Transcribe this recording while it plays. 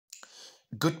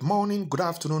Good morning, good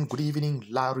afternoon, good evening,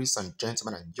 ladies and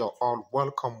gentlemen, and you're all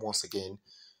welcome once again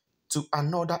to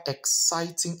another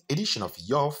exciting edition of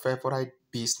your favorite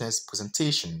business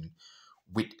presentation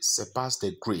with Sebastian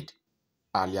the Great,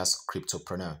 alias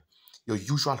Cryptopreneur, your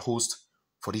usual host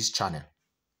for this channel.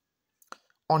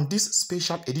 On this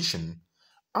special edition,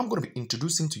 I'm going to be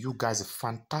introducing to you guys a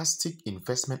fantastic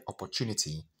investment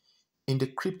opportunity in the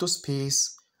crypto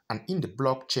space and in the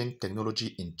blockchain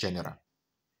technology in general.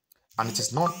 And it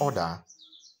is none other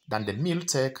than the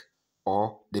Miltech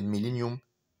or the Millennium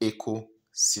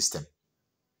ecosystem.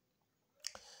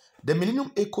 The Millennium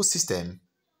ecosystem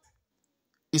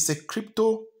is a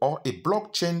crypto or a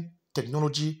blockchain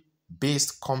technology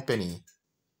based company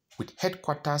with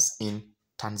headquarters in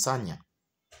Tanzania.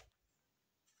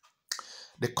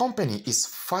 The company is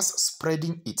fast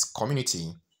spreading its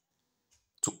community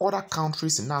to other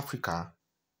countries in Africa,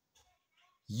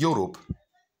 Europe,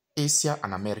 Asia,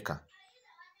 and America.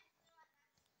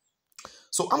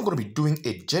 So I'm going to be doing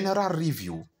a general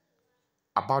review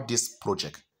about this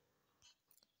project.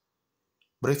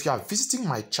 But if you are visiting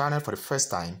my channel for the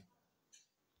first time,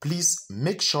 please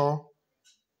make sure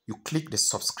you click the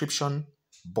subscription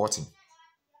button.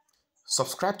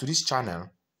 Subscribe to this channel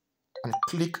and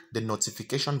click the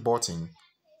notification button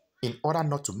in order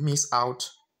not to miss out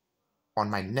on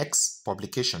my next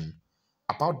publication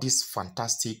about this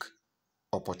fantastic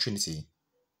opportunity,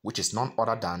 which is none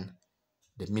other than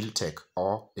the Miltech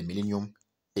or the Millennium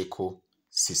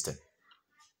ecosystem.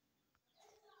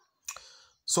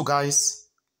 So guys,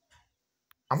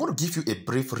 I'm going to give you a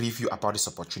brief review about this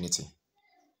opportunity.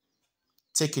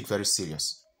 Take it very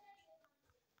serious.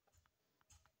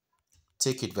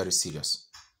 Take it very serious.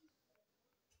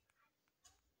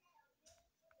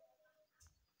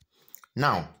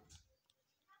 Now,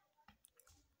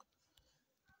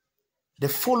 the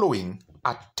following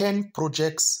are 10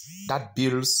 projects that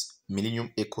builds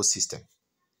Millennium ecosystem.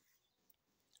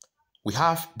 We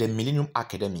have the Millennium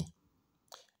Academy.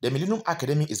 The Millennium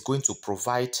Academy is going to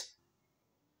provide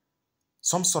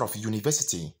some sort of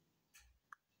university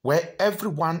where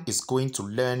everyone is going to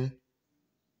learn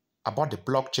about the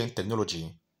blockchain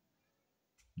technology,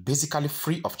 basically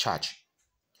free of charge.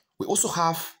 We also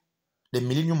have the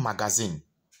Millennium Magazine,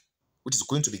 which is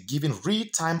going to be giving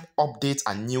real-time updates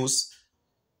and news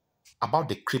about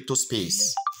the crypto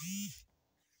space.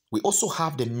 We also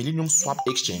have the Millennium Swap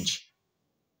Exchange,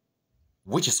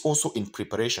 which is also in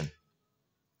preparation.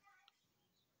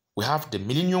 We have the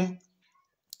Millennium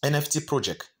NFT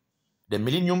project, the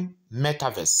Millennium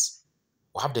Metaverse.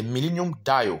 We have the Millennium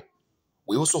DAO.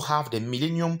 We also have the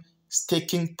Millennium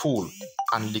staking pool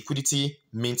and liquidity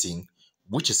minting,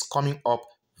 which is coming up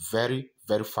very,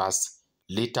 very fast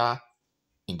later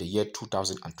in the year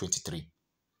 2023.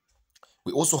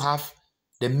 We also have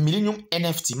the Millennium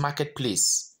NFT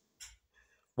marketplace,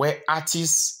 where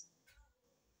artists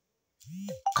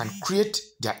can create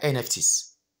their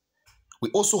NFTs. We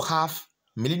also have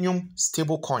Millennium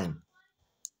stablecoin.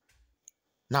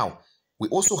 Now, we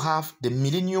also have the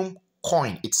Millennium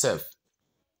coin itself.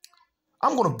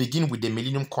 I'm going to begin with the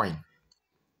Millennium coin.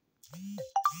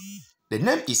 The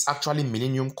name is actually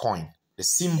Millennium coin. The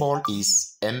symbol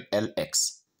is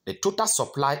MLX. The total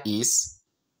supply is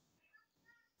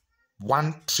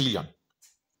 1 trillion.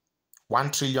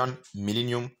 1 trillion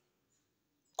Millennium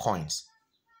coins.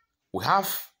 We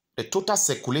have the total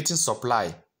circulating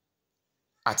supply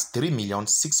at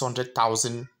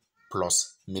 3,600,000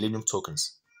 plus Millennium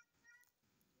tokens.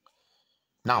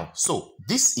 Now, so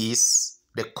this is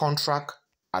the contract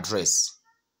address.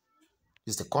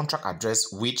 This is the contract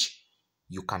address which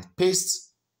you can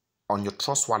paste on your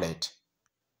Trust wallet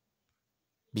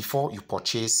before you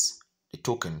purchase the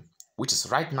token, which is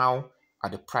right now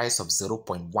at the price of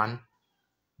 $0.1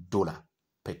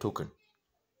 per token.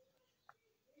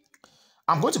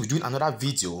 I'm going to be doing another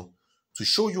video to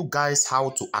show you guys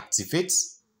how to activate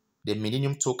the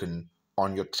Millennium token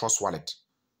on your Trust wallet.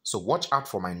 So watch out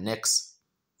for my next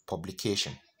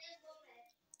publication.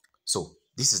 So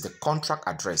this is the contract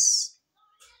address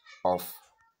of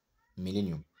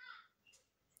Millennium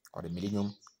or the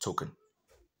Millennium token.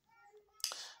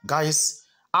 Guys,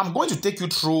 I'm going to take you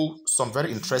through some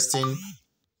very interesting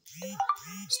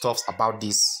stuff about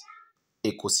this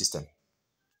ecosystem.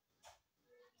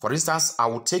 For instance, I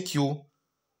will take you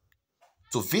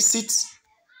to visit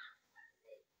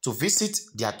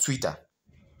their Twitter.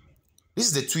 This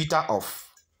is the Twitter of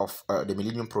the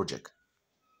Millennium project.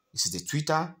 This is the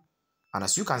Twitter, and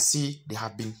as you can see, they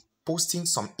have been posting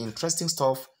some interesting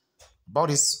stuff about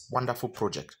this wonderful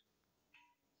project.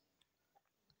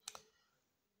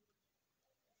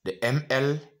 The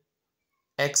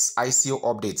X ICO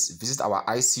updates, visit our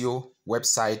ICO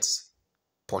website,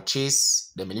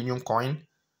 purchase the Millennium coin,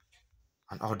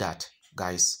 and all that,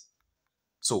 guys.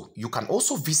 So you can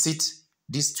also visit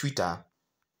this Twitter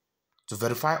to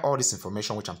verify all this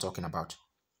information which I'm talking about.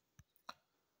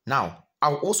 Now,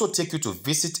 I'll also take you to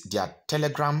visit their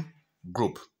Telegram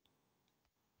group.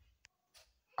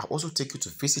 I'll also take you to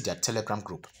visit their Telegram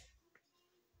group.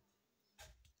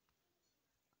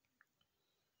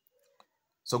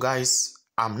 So guys,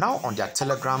 I'm now on their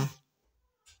Telegram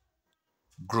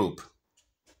group.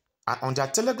 And on their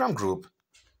Telegram group,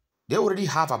 they already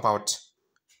have about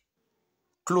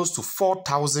close to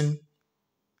 4,000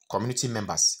 community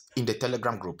members in the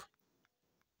Telegram group.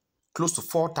 Close to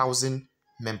 4,000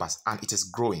 members, and it is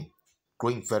growing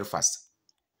very fast.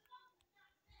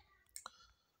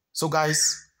 So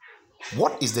guys,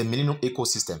 what is the Millennium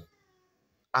ecosystem?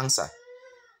 Answer.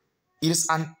 It is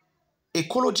an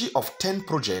ecology of 10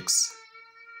 projects,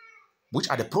 which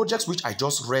are the projects which I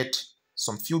just read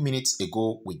some few minutes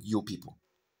ago with you people.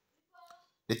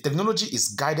 The technology is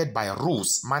guided by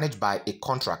rules managed by a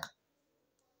contract.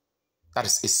 That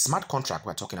is a smart contract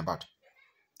we're talking about.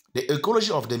 The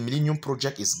ecology of the Millennium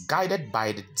project is guided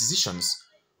by the decisions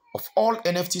of all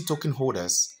NFT token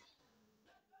holders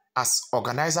as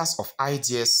organizers of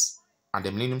ideas and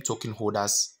the Millennium token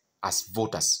holders as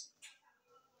voters.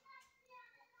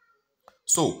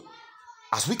 So,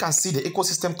 as we can see, the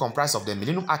ecosystem comprises of the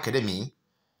Millennium Academy,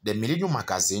 the Millennium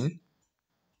Magazine,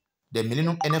 the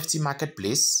Millennium NFT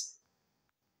Marketplace,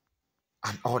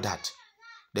 and all that.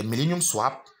 The Millennium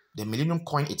Swap, the Millennium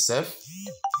Coin itself.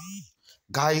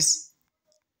 Guys,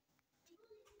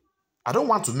 I don't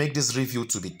want to make this review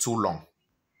to be too long,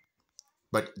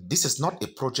 but this is not a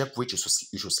project which you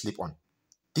should sleep on.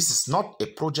 This is not a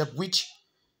project which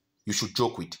you should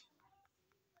joke with.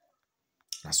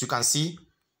 As you can see,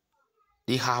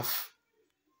 they have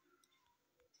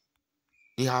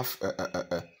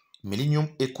a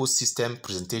Millennium ecosystem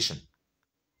presentation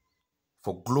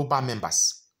for global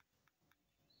members,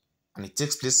 and it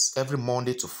takes place every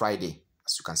Monday to Friday,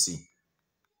 as you can see.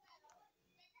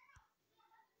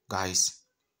 Guys,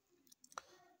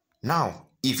 now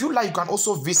if you like, you can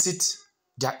also visit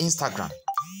their Instagram.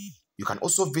 You can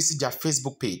also visit their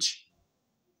Facebook page.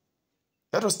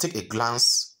 Let us take a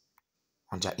glance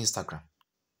on their Instagram.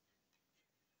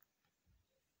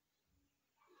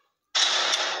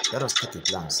 Let us take a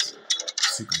glance.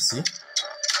 As you can see.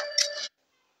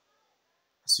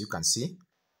 As you can see.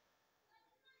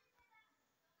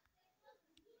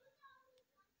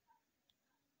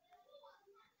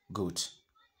 Good.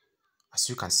 As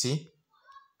you can see,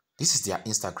 this is their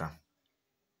Instagram.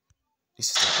 This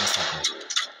is their Instagram.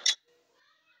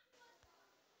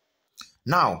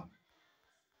 Now,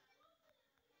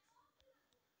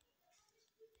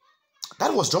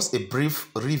 that was just a brief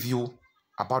review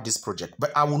about this project,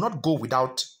 but I will not go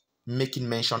without making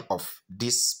mention of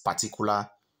this particular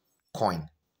coin,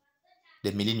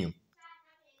 the Millennium.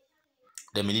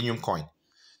 The Millennium coin.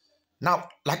 Now,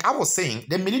 like I was saying,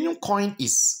 the Millennium coin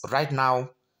is right now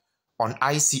on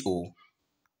ICO,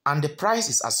 and the price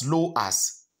is as low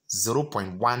as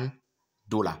 $0.1,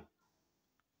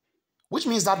 which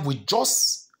means that with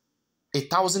just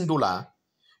 $1,000,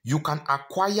 you can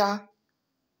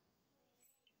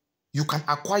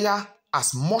acquire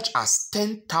as much as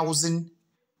 10,000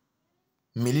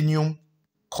 Millennium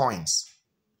coins.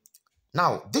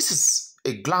 Now, this is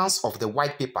a glance of the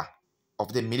white paper,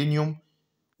 of the Millennium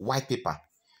white paper,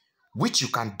 which you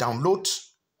can download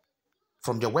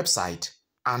from their website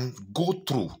and go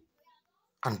through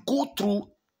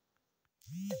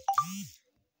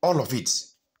all of it.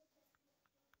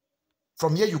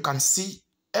 From here, you can see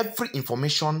every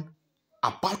information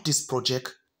about this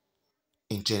project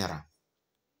in general.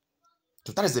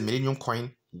 So that is the Millennium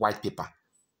coin white paper.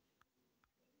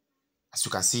 As you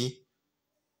can see,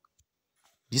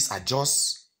 these are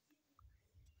just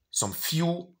some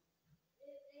few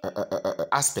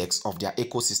aspects of their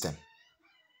ecosystem.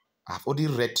 I've already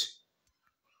read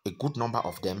a good number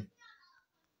of them,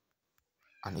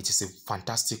 and it is a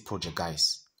fantastic project,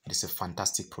 guys. It is a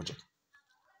fantastic project.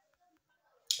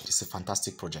 It is a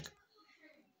fantastic project.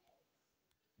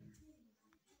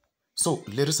 So,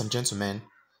 ladies and gentlemen,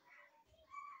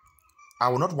 I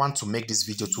will not want to make this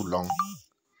video too long,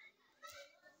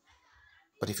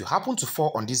 but if you happen to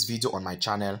fall on this video on my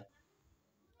channel,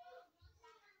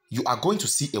 you are going to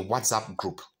see a WhatsApp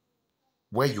group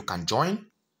where you can join.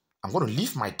 I'm going to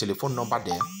leave my telephone number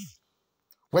there,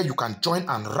 where you can join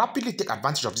and rapidly take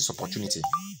advantage of this opportunity.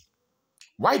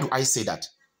 Why do I say that?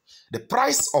 The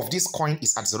price of this coin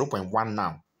is at 0.1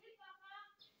 now.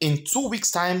 In 2 weeks'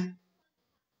 time,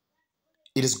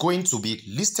 it is going to be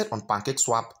listed on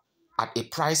PancakeSwap at a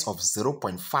price of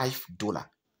 $0.5.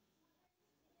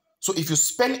 So if you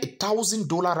spend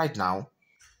 $1,000 right now,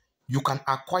 you can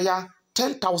acquire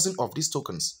 10,000 of these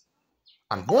tokens.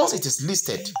 And once it is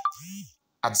listed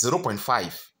at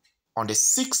 0.5 on the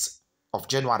 6th of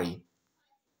January,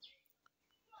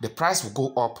 the price will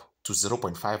go up to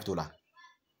 $0.5,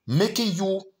 making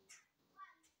you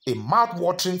a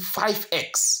mouth-watering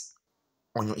 5x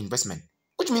on your investment,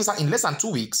 which means that in less than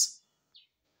 2 weeks,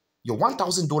 your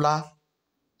 $1,000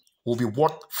 will be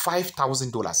worth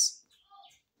 $5,000.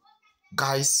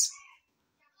 Guys,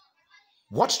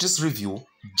 watch this review,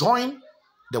 join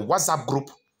the WhatsApp group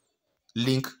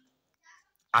link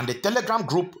and the Telegram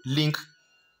group link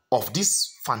of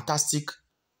this fantastic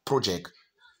project.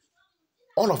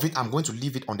 All of it, I'm going to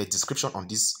leave it on the description of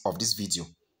this video.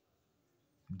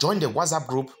 Join the WhatsApp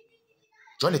group,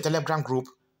 join the Telegram group,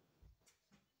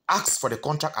 ask for the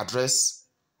contract address,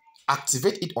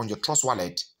 activate it on your Trust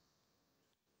wallet,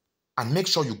 and make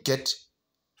sure you get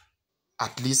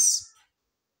at least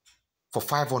for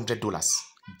 $500.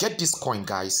 Get this coin,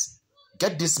 guys.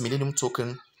 Get this Millennium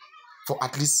token for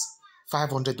at least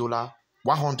 $500,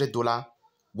 $100,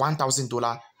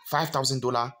 $1,000,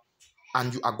 $5,000,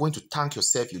 and you are going to thank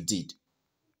yourself you did.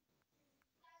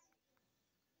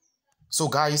 So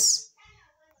guys,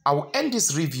 I will end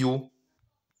this review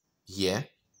here.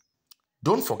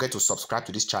 Don't forget to subscribe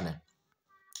to this channel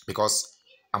because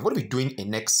I'm going to be doing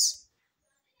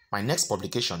my next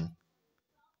publication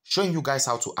showing you guys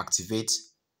how to activate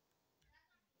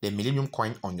the Millennium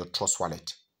coin on your Trust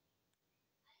wallet.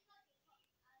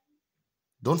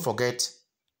 Don't forget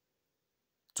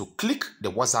to click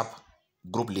the WhatsApp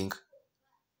group link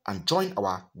and join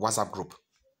our WhatsApp group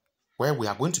where we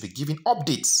are going to be giving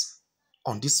updates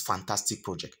on this fantastic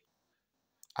project.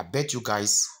 I bet you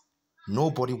guys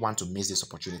nobody wants to miss this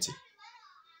opportunity.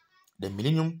 The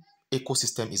Millennium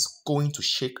ecosystem is going to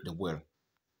shake the world.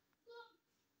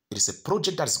 It is a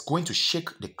project that is going to shake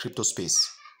the crypto space.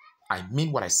 I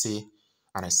mean what I say,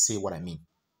 and I say what I mean.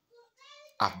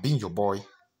 I've been your boy,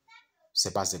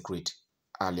 Sebas the Great,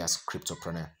 alias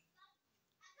Cryptopreneur.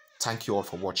 Thank you all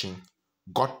for watching.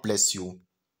 God bless you,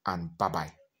 and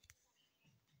bye-bye.